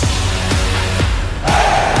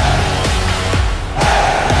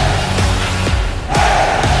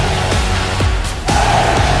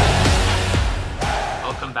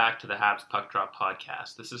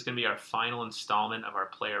podcast. This is going to be our final installment of our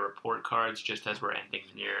player report cards, just as we're ending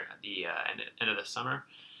near the end of the summer.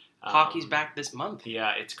 Hockey's back this month.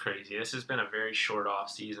 Yeah, it's crazy. This has been a very short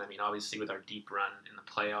off season. I mean, obviously with our deep run in the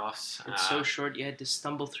playoffs, It's so short you had to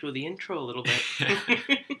stumble through the intro a little bit.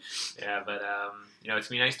 Yeah, but it's gonna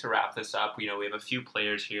be nice to wrap this up. We have a few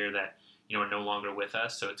players here that are no longer with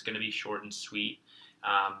us, so it's going to be short and sweet.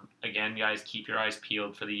 Again, guys, keep your eyes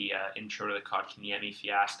peeled for the intro to the Kotkaniemi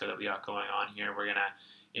fiasco that we got going on here. We're going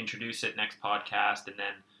to introduce it next podcast, and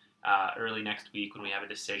then early next week when we have a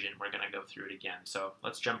decision, we're going to go through it again. So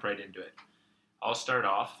let's jump right into it. I'll start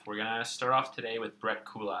off. We're going to start off today with Brett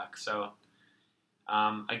Kulak. So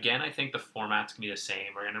again, I think the format's going to be the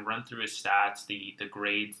same. We're going to run through his stats, the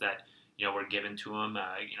grades that were given to him,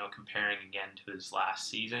 comparing again to his last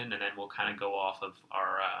season, and then we'll kind of go off of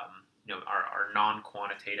our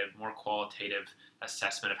non-quantitative, more qualitative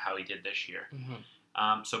assessment of how he did this year.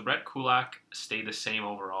 Mm-hmm. So Brett Kulak stayed the same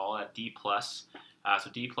overall at D+.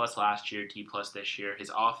 So D+ last year, D+ this year.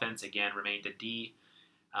 His offense, again, remained a D.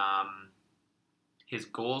 His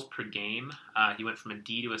goals per game, he went from a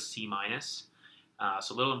D to a C-.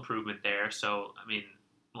 So a little improvement there. So, I mean,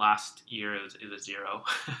 last year it was 0,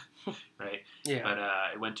 right? Yeah. But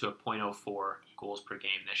it went to a .04 goals per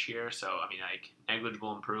game this year. So, I mean, like,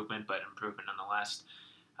 negligible improvement, but improvement nonetheless.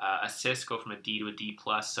 Assists go from a D to a D+,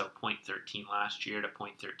 so .13 last year to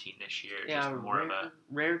 .13 this year. Yeah, just more of a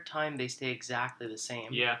rare time they stay exactly the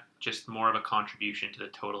same. Yeah, just more of a contribution to the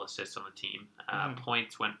total assists on the team.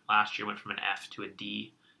 Points last year went from an F to a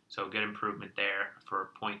D, so good improvement there for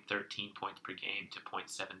 .13 points per game to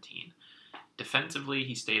 .17. Defensively,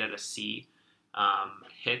 he stayed at a C.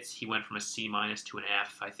 Hits, he went from a C- to an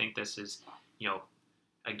F. I think this is,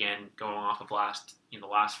 again, going off of the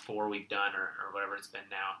last 4 we've done or whatever it's been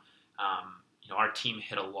now. Our team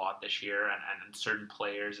hit a lot this year, and certain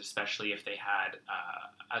players, especially if they had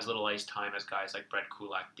as little ice time as guys like Brett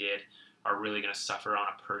Kulak did, are really going to suffer on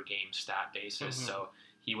a per game stat basis. Mm-hmm. So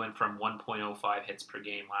he went from 1.05 hits per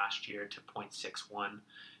game last year to .61.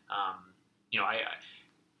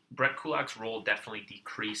 Brett Kulak's role definitely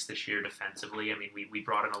decreased this year defensively. I mean, we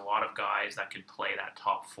brought in a lot of guys that could play that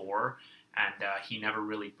top 4, and he never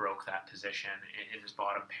really broke that position in his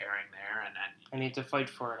bottom pairing there. And I need to fight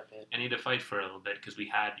for it a bit. I need to fight for it a little bit because we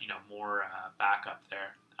had more backup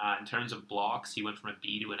there. In terms of blocks, he went from a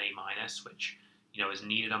B to an A-, which is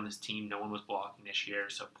needed on this team. No one was blocking this year,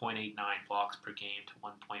 so 0.89 blocks per game to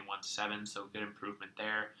 1.17, so good improvement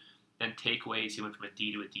there. Then takeaways, he went from a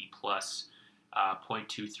D to a D+. 0.23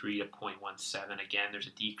 to 0.17. Again, there's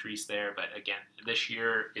a decrease there, but again, this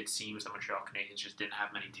year it seems the Montreal Canadiens just didn't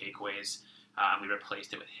have many takeaways. We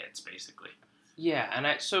replaced it with hits, basically. Yeah,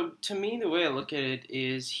 and so to me, the way I look at it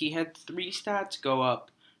is he had 3 stats go up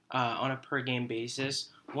on a per game basis.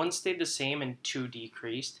 1 stayed the same and 2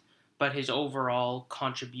 decreased, but his overall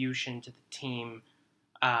contribution to the team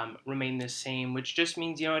remained the same, which just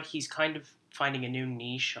means, he's kind of finding a new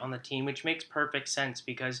niche on the team, which makes perfect sense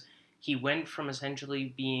because he went from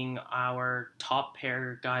essentially being our top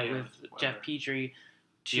pair guy with Weber. Jeff Petrie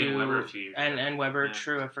to Weber a few years and Weber. Yeah.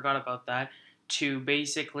 True, I forgot about that. To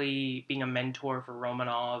basically being a mentor for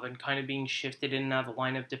Romanov and kind of being shifted in and out of the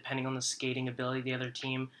lineup depending on the skating ability of the other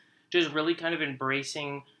team. Just really kind of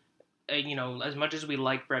embracing, as much as we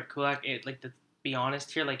like Brett Kulak, to be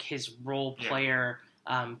honest here, like his role player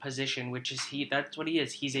position, which is that's what he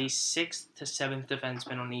is. He's a 6th to 7th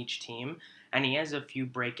defenseman on each team. And he has a few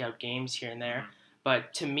breakout games here and there.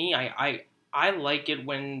 But to me, I like it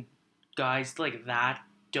when guys like that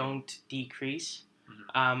don't decrease.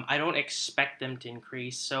 I don't expect them to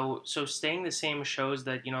increase. So staying the same shows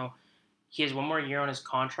that, he has 1 more year on his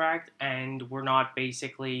contract and we're not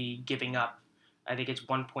basically giving up. I think it's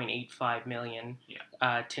 $1.85 million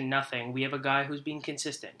to nothing. We have a guy who's being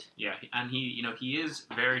consistent. Yeah, and he is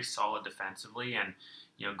very solid defensively, and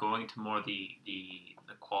going to more the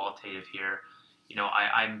qualitative here.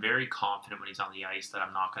 I'm very confident when he's on the ice that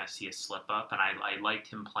I'm not going to see a slip up, and I liked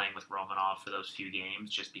him playing with Romanov for those few games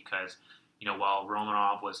just because while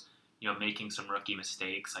Romanov was making some rookie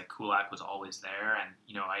mistakes, like Kulak was always there, and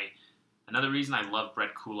another reason I love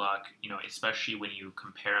Brett Kulak, especially when you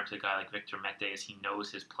compare him to a guy like Victor Mete, is he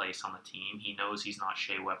knows his place on the team. He knows he's not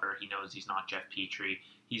Shea Weber. He knows he's not Jeff Petrie.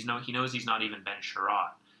 He knows he's not even Ben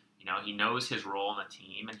Sherratt. He knows his role in the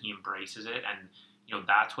team, and he embraces it. And,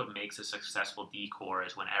 that's what makes a successful D-core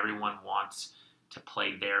is when everyone wants to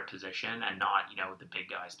play their position and not, the big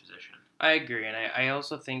guy's position. I agree. And I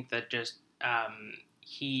also think that just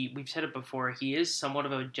we've said it before, he is somewhat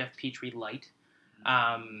of a Jeff Petrie light.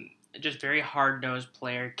 Just very hard-nosed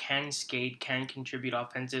player, can skate, can contribute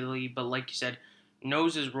offensively, but like you said,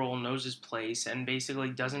 knows his role, knows his place, and basically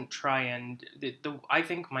doesn't try and I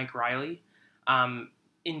think Mike Riley, um,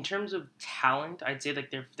 in terms of talent, I'd say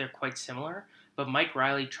like they're quite similar. But Mike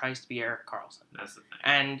Riley tries to be Eric Carlson, That's the thing.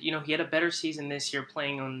 and he had a better season this year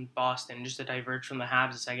playing in Boston. Just to diverge from the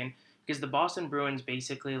Habs a second, because the Boston Bruins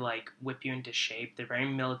basically like whip you into shape. They're very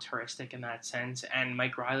militaristic in that sense, and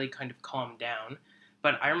Mike Riley kind of calmed down.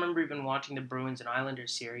 But I remember even watching the Bruins and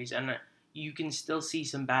Islanders series, and you can still see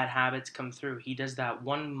some bad habits come through. He does that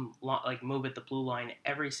one like move at the blue line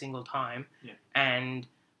every single time, Yeah. and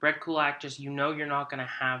Brett Kulak just you're not going to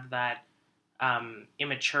have that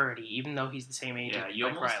immaturity, even though he's the same age. Yeah, you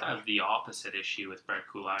like almost Riley. have the opposite issue with Brett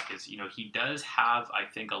Kulak. Is he does have, I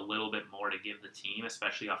think, a little bit more to give the team,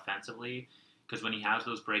 especially offensively, because when he has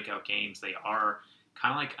those breakout games, they are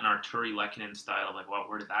kind of like an Arturi Lehkonen style of like, well,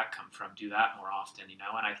 where did that come from? Do that more often, And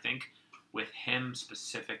I think with him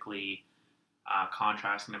specifically,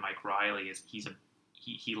 contrasting to Mike Riley, is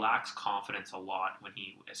he lacks confidence a lot when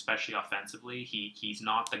especially offensively. He's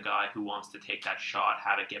not the guy who wants to take that shot,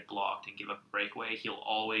 have it get blocked, and give up a breakaway. He'll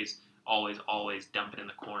always dump it in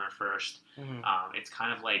the corner first. Mm-hmm. It's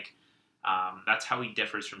kind of like that's how he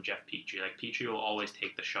differs from Jeff Petrie. Like Petrie will always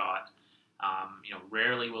take the shot.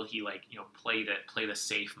 Rarely will he play the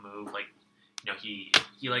safe move. Like he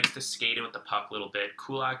likes to skate in with the puck a little bit.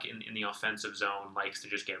 Kulak in the offensive zone likes to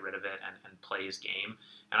just get rid of it and play his game.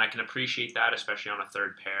 And I can appreciate that, especially on a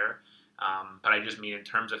third pair. But I just mean in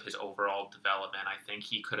terms of his overall development, I think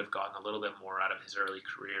he could have gotten a little bit more out of his early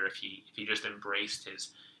career if he just embraced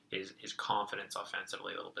his confidence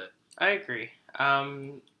offensively a little bit. I agree.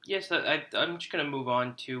 Yes, I'm just going to move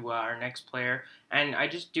on to our next player. And I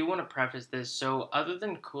just do want to preface this. So other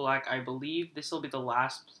than Kulak, I believe this will be the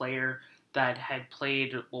last player that had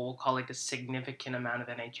played what we'll call like a significant amount of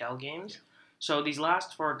NHL games. Yeah. So these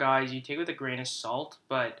last four guys you take with a grain of salt,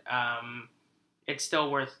 but it's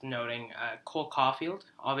still worth noting. Cole Caulfield,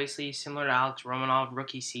 obviously similar to Alex Romanov,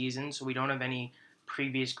 rookie season, so we don't have any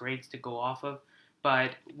previous grades to go off of.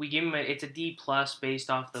 But we give him it's a D plus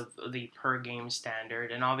based off the per game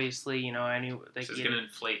standard, and obviously so it's going to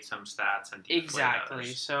inflate some stats and deflate exactly.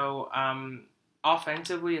 others. So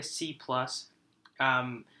offensively a C plus.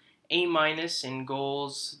 A minus in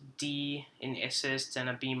goals, D in assists, and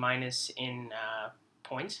a B minus in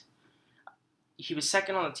points. He was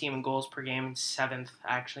second on the team in goals per game, and seventh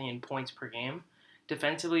actually in points per game.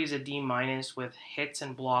 Defensively, he's a D minus with hits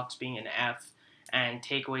and blocks being an F, and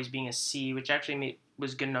takeaways being a C, which actually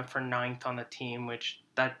was good enough for ninth on the team, which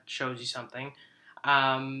that shows you something.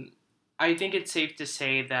 I think it's safe to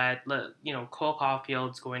say that Cole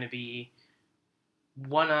Caulfield's going to be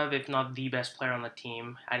one of, if not the best player on the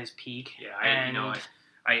team at his peak. Yeah,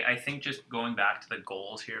 I think just going back to the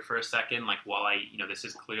goals here for a second, like while this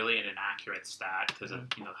is clearly an inaccurate stat because of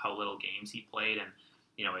how little games he played, and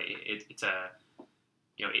it's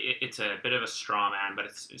a bit of a straw man, but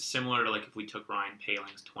it's similar to like if we took Ryan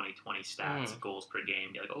Paling's 2020 stats, goals per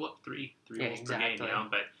game, be like, oh look, three goals per game,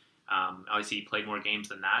 but. Obviously, he played more games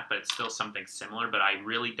than that, but it's still something similar. But I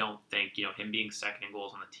really don't think, him being second in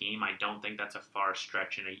goals on the team, I don't think that's a far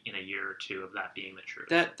stretch in a year or two of that being the truth.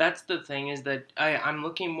 That's the thing is that I'm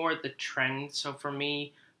looking more at the trend. So for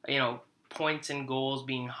me, points and goals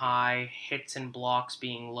being high, hits and blocks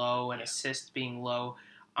being low, and assists being low,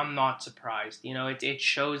 I'm not surprised. It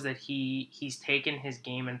shows that he's taken his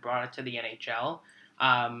game and brought it to the NHL.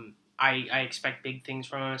 I expect big things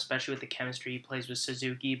from him, especially with the chemistry he plays with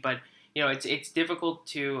Suzuki. But it's difficult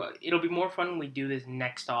to. It'll be more fun when we do this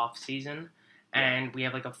next off season, and we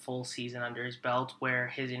have like a full season under his belt where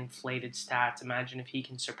his inflated stats. Imagine if he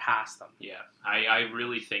can surpass them. Yeah, I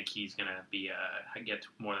really think he's gonna get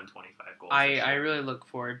more than 25 goals. I really look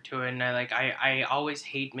forward to it, and I always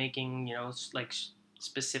hate making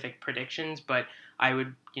specific predictions, but I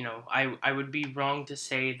would I would be wrong to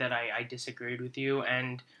say that I disagreed with you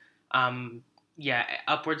and.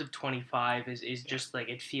 Upwards of 25 is just like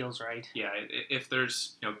it feels right. Yeah, if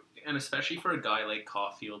there's and especially for a guy like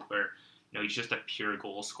Caulfield, where he's just a pure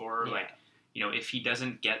goal scorer. Yeah. Like if he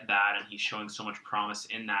doesn't get that, and he's showing so much promise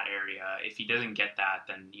in that area, if he doesn't get that,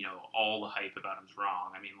 then all the hype about him's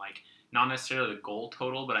wrong. I mean, like not necessarily the goal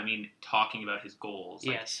total, but I mean talking about his goals.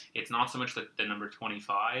 Like, yes, it's not so much the number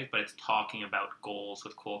 25, but it's talking about goals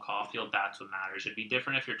with Cole Caulfield. That's what matters. It'd be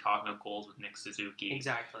different if you're talking about goals with Nick Suzuki.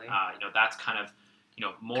 Exactly. That's kind of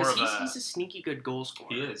more of he's a sneaky good goal scorer.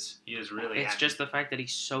 He is really. It's just the fact that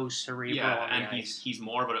he's so cerebral. Yeah, and he's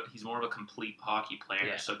more of a complete hockey player.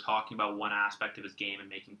 Yeah. So talking about one aspect of his game and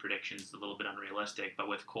making predictions is a little bit unrealistic. But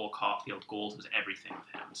with Cole Caulfield, goals was everything with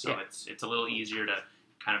him. So it's a little easier to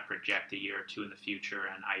kind of project a year or two in the future.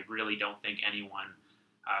 And I really don't think anyone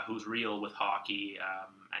who's real with hockey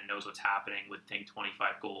and knows what's happening would think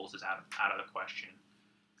 25 goals is out of the question.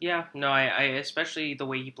 Yeah, no, I especially the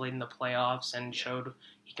way he played in the playoffs and showed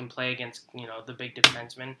he can play against the big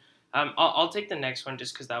defensemen. I'll take the next one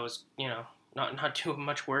just because that was not too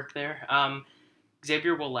much work there.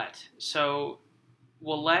 Xavier Ouellet. So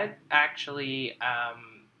Ouellet actually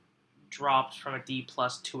dropped from a D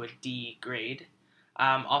plus to a D grade.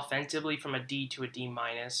 Offensively, from a D to a D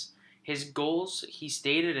minus. His goals, he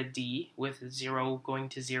stayed at a D with 0 going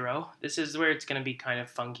to 0. This is where it's going to be kind of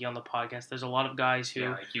funky on the podcast. There's a lot of guys who...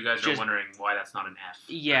 Yeah, like you guys are wondering why that's not an F.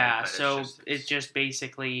 Yeah, right? so it's just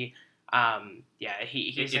basically...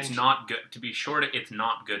 it's not good. To be short, it's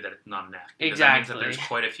not good that it's not an F. Because exactly. That means that there's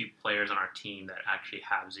quite a few players on our team that actually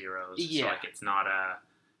have zeros. Yeah. So, like, it's not a...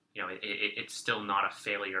 it's still not a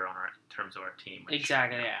failure in terms of our team.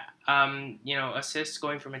 Exactly, yeah. Assists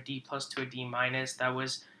going from a D plus to a D minus, that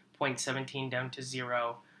was 0.17 down to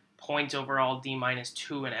 0. Points overall, D minus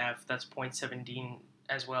 2 and F, that's 0.17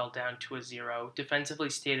 as well, down to a 0.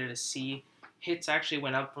 Defensively stayed at a C. Hits actually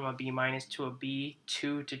went up from a B minus to a B,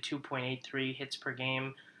 2 to 2.83 hits per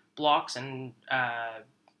game. Blocks and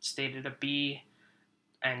stayed at a B,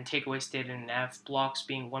 and takeaways stayed in an F. Blocks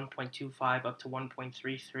being 1.25 up to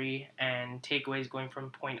 1.33, and takeaways going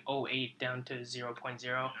from 0.08 down to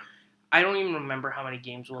 0.0. I don't even remember how many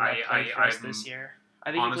games will that play for us this year.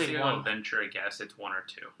 I think honestly, he played one. I'll venture a guess it's 1 or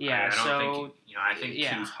 2. Yeah, I don't think I think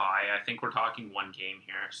 2's high. I think we're talking one game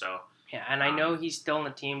here. So yeah, and I know he's still in the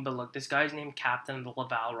team, but look, this guy's named captain of the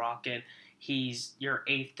Laval Rocket. He's your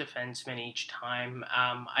 8th defenseman each time.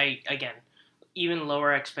 Even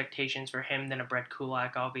lower expectations for him than a Brett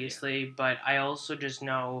Kulak, obviously, but I also just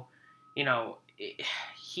know,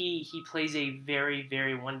 he plays a very,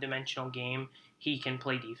 very one-dimensional game. He can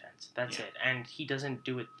play defense. That's it, and he doesn't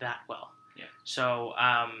do it that well. Yeah. So,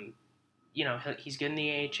 he's good in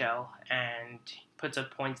the AHL and puts up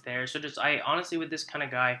points there. So honestly, with this kind of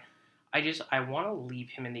guy, I want to leave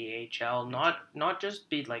him in the AHL, not just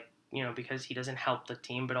be like, because he doesn't help the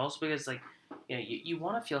team, but also because like, you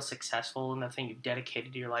want to feel successful in the thing you've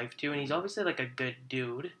dedicated your life to, and he's obviously like a good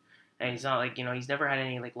dude, and he's not like, he's never had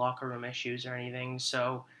any like locker room issues or anything,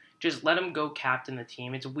 so just let him go captain the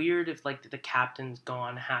team. It's weird if like the captain's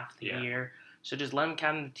gone half the year, so just let him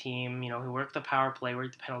captain the team. He'll work the power play,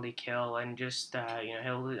 work the penalty kill, and just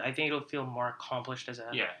I think he'll feel more accomplished as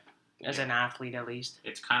an athlete at least.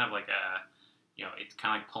 It's kind of like it's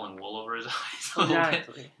kind of like pulling wool over his eyes a little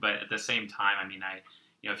bit, but at the same time, I mean,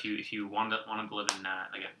 if you wanted to live in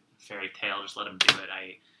like a fairy tale, just let him do it.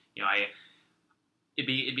 It'd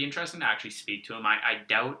be interesting to actually speak to him. I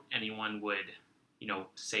doubt anyone would,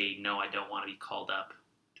 say no, I don't want to be called up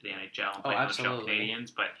to the NHL and play for the Montreal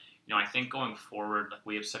Canadiens. But I think going forward, like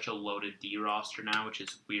we have such a loaded D roster now, which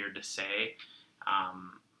is weird to say.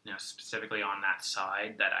 Specifically on that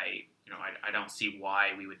side, that I don't see why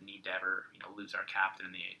we would need to ever lose our captain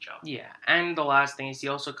in the AHL. Yeah, and the last thing is he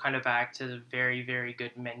also kind of acts as a very, very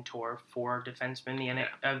good mentor for defensemen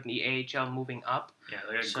of the AHL moving up. Yeah,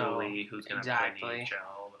 they got a goalie who's going to play in the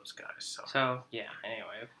AHL, those guys. So yeah,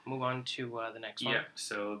 anyway, move on to the next one. Yeah,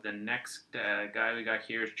 so the next guy we got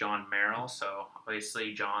here is John Merrill. So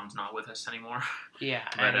obviously John's not with us anymore. Yeah,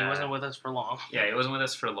 and he wasn't with us for long. Yeah, he wasn't with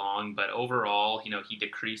us for long, but overall, he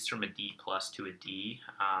decreased from a D plus to a D.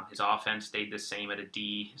 His offense stayed the same at a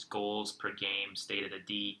D. His goals per game stayed at a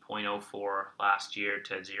D, 0.04 last year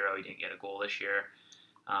to 0. He didn't get a goal this year.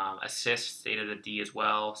 Assists stayed at a D as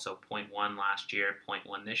well, so 0.1 last year,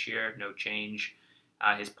 0.1 this year, no change.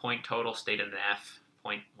 His point total stayed at an F,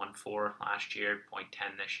 0.14 last year,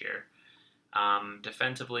 0.10 this year.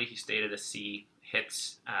 Defensively, he stayed at a C.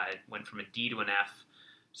 Hits went from a D to an F.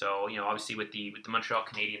 So obviously with the Montreal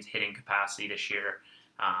Canadiens hitting capacity this year,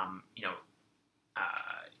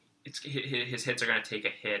 his hits are going to take a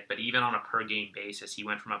hit. But even on a per game basis, he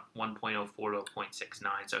went from a 1.04 to a 0.69.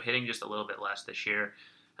 So hitting just a little bit less this year,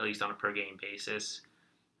 at least on a per game basis.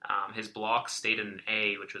 His blocks stayed at an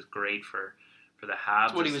A, which was great for the Habs.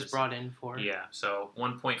 That's what he was brought in for. Yeah, so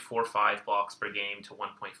 1.45 blocks per game to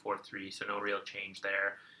 1.43, so no real change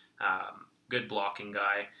there. Good blocking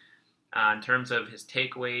guy. In terms of his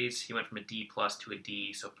takeaways, he went from a D plus to a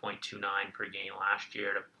D, so 0.29 per game last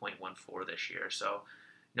year to 0.14 this year. So,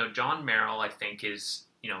 John Merrill, I think, is,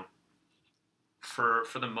 for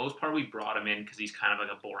the most part, we brought him in because he's kind of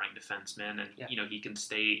like a boring defenseman, and he can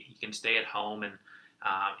stay at home and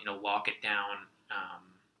lock it down.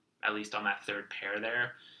 At least on that third pair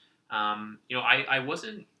there. I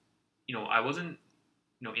wasn't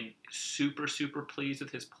in super pleased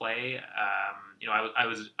with his play. I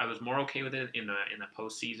was more okay with it in the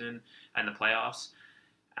postseason and the playoffs.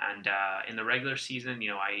 And in the regular season,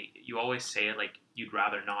 you always say it like you'd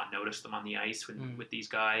rather not notice them on the ice with these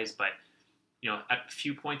guys, but at a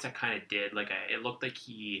few points I kind of did. Like it looked like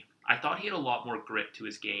I thought he had a lot more grit to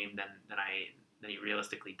his game than he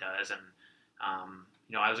realistically does, and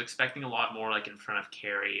I was expecting a lot more like in front of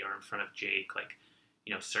Carey or in front of Jake, like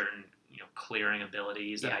certain clearing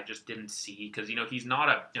abilities that I just didn't see because he's not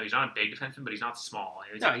a big defenseman, but he's not small.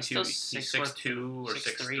 He's no, he's still 6'2" or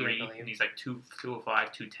 6'3", and he's like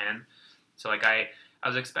 205, 210. So like I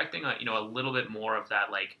was expecting a little bit more of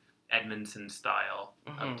that like Edmondson style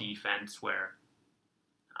of defense where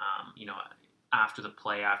after the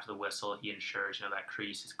play, after the whistle, he ensures that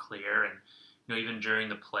crease is clear, and even during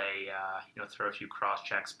the play, throw a few cross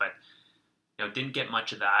checks, but didn't get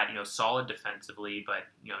much of that. Solid defensively, but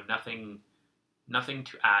nothing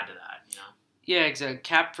to add to that. Yeah, exactly.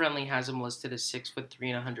 Cap Friendly has him listed as 6'3"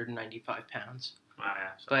 and 195 pounds.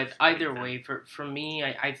 So but either way, for me,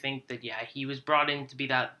 I think that he was brought in to be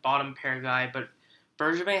that bottom pair guy, but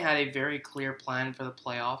Bergevin had a very clear plan for the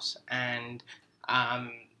playoffs, and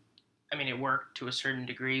it worked to a certain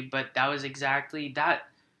degree, but that was exactly that.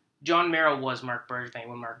 John Merrill was Marc Bergevin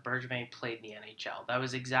when Marc Bergevin played in the NHL. That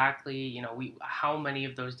was exactly, how many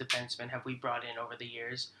of those defensemen have we brought in over the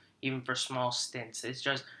years, even for small stints? It's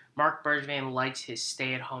just Marc Bergevin likes his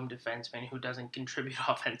stay-at-home defenseman who doesn't contribute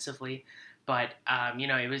offensively. But, we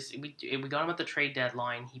got him at the trade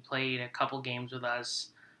deadline. He played a couple games with us,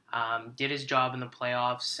 did his job in the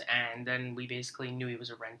playoffs, and then we basically knew he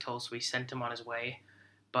was a rental, so we sent him on his way.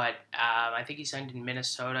 But I think he signed in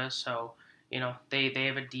Minnesota, so they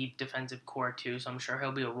have a deep defensive core too, so I'm sure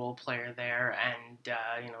he'll be a role player there. And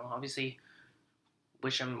obviously,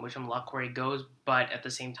 wish him luck where he goes. But at the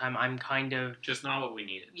same time, I'm kind of just not what we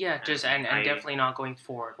needed. Yeah, and definitely not going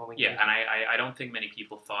forward what we needed. Yeah, and I don't think many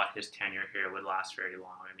people thought his tenure here would last very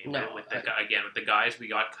long. With the guys we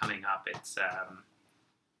got coming up, it's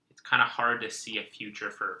kind of hard to see a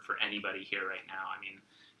future for anybody here right now.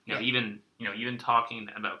 Even talking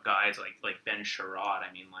about guys like Ben Sherrod,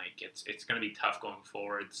 it's going to be tough going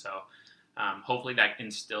forward. So hopefully that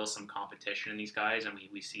instills some competition in these guys, and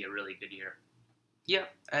we see a really good year. Yeah,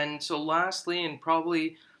 and so lastly, and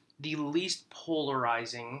probably the least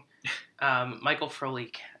polarizing, Michael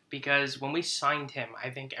Frolik, because when we signed him,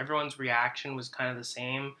 I think everyone's reaction was kind of the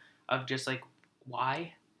same of just like,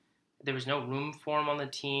 why? There was no room for him on the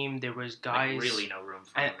team. There was guys really no room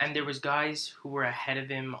for him. And there was guys who were ahead of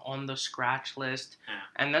him on the scratch list,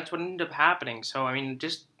 and that's what ended up happening. So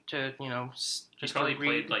just to he probably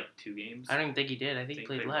played like 2 games. I don't even think he did. I think he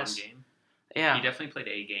played less. 1 game. Yeah, he definitely played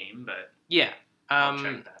a game, but yeah. I'll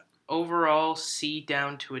check that. Overall, C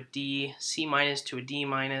down to a D, C minus to a D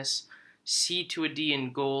minus, C to a D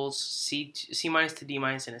in goals, C minus to D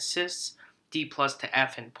minus in assists, D plus to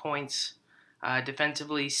F in points.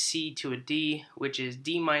 Defensively, C to a D, which is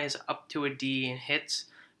D minus up to a D in hits,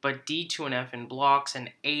 but D to an F in blocks,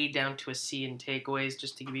 and A down to a C in takeaways.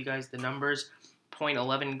 Just to give you guys the numbers,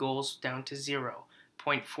 0.11 goals down to 0,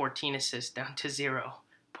 0.14 assists down to 0,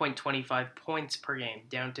 0.25 points per game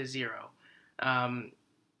down to 0,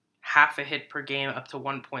 half a hit per game up to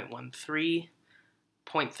 1.13,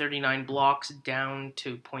 0.39 blocks down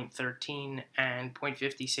to 0.13, and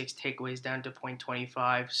 0.56 takeaways down to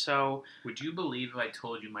 0.25. So, would you believe if I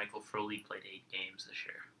told you Michael Frolik played 8 games this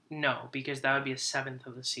year? No, because that would be a 7th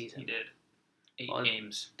of the season. He did. 8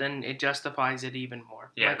 games. Then it justifies it even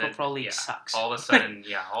more. Yeah, Michael Frolik sucks. All of a sudden,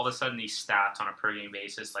 these stats on a per game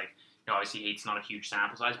basis, like obviously 8's not a huge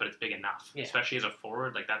sample size, but it's big enough. Yeah. Especially as a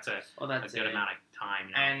forward, like that's a good amount of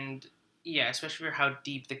time. And yeah, especially for how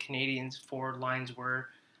deep the Canadians' forward lines were.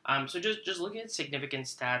 So just looking at significant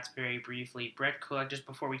stats very briefly, Brett Kulak, just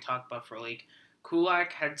before we talk about Frolik,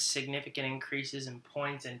 Kulak had significant increases in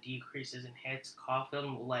points and decreases in hits. Caulfield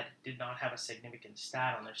and Ouellette did not have a significant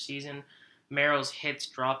stat on their season. Merrill's hits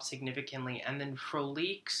dropped significantly, and then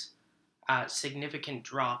Frolik's significant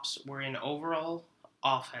drops were in overall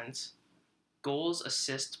offense, goals,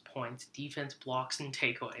 assists, points, defense, blocks, and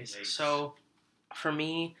takeaways. Yikes. So for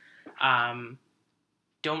me,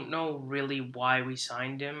 don't know really why we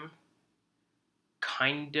signed him.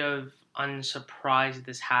 Kind of unsurprised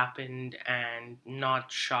this happened, and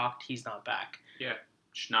not shocked he's not back. Yeah,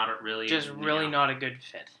 not really. Just really not a good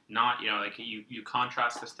fit. Not you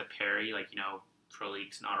contrast this to Perry,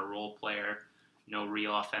 Frolik's not a role player, no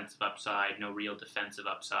real offensive upside, no real defensive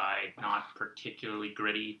upside, not particularly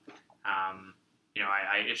gritty.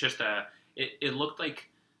 It's just it looked like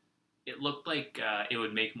it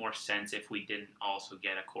would make more sense if we didn't also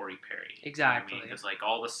get a Corey Perry. Exactly. Because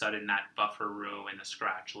all of a sudden that buffer room and the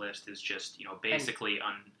scratch list is just basically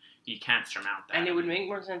you can't surmount that. And it would make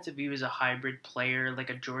more sense if he was a hybrid player, like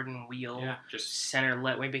a Jordan Wheel, just center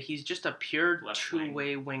left wing, but he's just a pure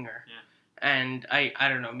two-way winger. Yeah. And I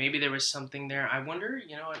don't know, maybe there was something there. I wonder,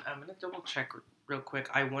 you know what, I'm going to double check real quick.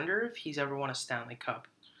 I wonder if he's ever won a Stanley Cup.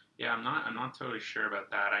 Yeah, I'm not totally sure about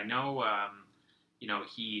that. I know, you know,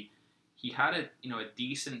 he had a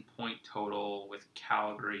decent point total with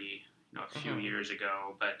Calgary, you know, a few years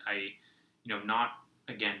ago, but not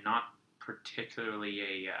particularly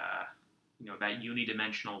a that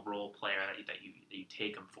unidimensional role player that you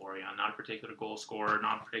take him for. You know, not a particular goal scorer,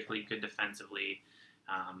 not particularly good defensively.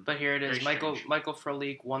 But here it is. Michael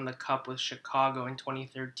Frolik won the Cup with Chicago in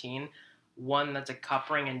 2013. One, that's a cup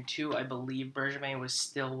ring, and two, I believe Bergevin was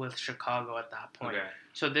still with Chicago at that point. Okay.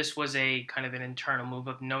 So this was a kind of an internal move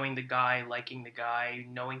of knowing the guy, liking the guy,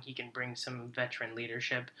 knowing he can bring some veteran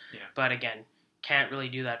leadership. Yeah. But again, can't really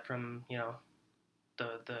do that from, you know,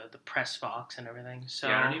 the press box and everything. So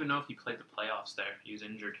yeah, I don't even know if he played the playoffs there. He was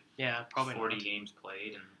injured. Yeah, probably 40 not. games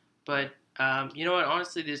played. But you know what?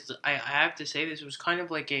 Honestly, I have to say this was kind of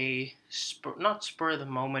like a not spur of the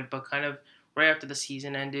moment, but kind of right after the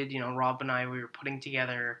season ended. You know, Rob and I, we were putting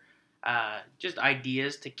together just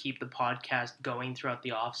ideas to keep the podcast going throughout the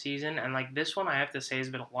off season, and like this one, I have to say, has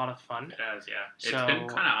been a lot of fun. It has, yeah. It's been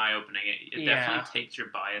kind of eye opening. It definitely takes your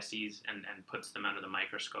biases and puts them under the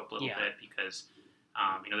microscope a little bit, because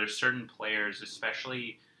there's certain players,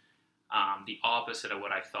 especially the opposite of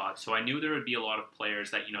what I thought. So I knew there would be a lot of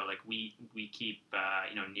players that we keep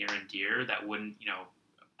near and dear that wouldn't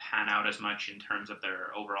pan out as much in terms of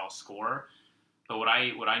their overall score. But what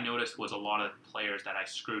I noticed was a lot of players that I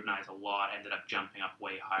scrutinized a lot ended up jumping up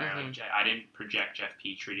way higher. Mm-hmm. Like I didn't project Jeff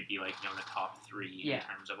Petrie to be in the top 3 in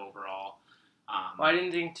terms of overall. Well, I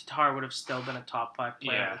didn't think Tatar would have still been a top 5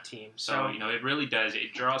 player on the team. So it really does.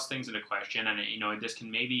 It draws things into question, and this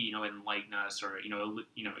can maybe enlighten us, or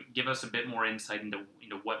give us a bit more insight into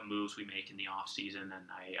what moves we make in the off season.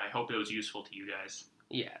 And I hope it was useful to you guys.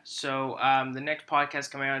 Yeah. So the next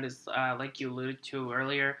podcast coming out is like you alluded to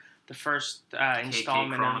earlier, the first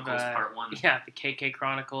installment of Part 1. Yeah, the KK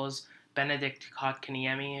Chronicles. Benedict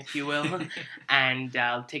Kotkaniemi, if you will, and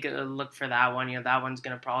take a look for that one. That one's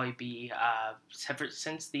going to probably be separate,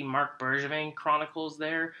 since the Marc Bergevin Chronicles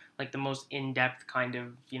there, like the most in-depth kind of,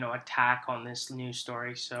 attack on this news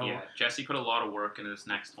story. So yeah, Jesse put a lot of work into this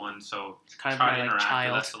next one, so it's kind try of to my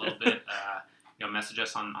interact with us a little bit. Message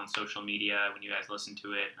us on social media when you guys listen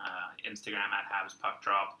to it, Instagram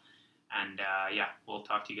 @HabsPuckDrop, and we'll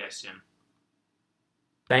talk to you guys soon.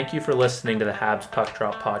 Thank you for listening to the Habs Puck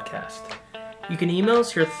Drop podcast. You can email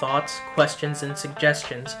us your thoughts, questions, and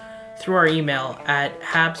suggestions through our email at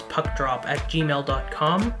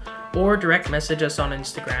habspuckdrop@gmail.com, or direct message us on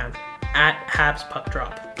Instagram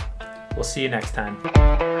 @HabsPuckDrop. We'll see you next time.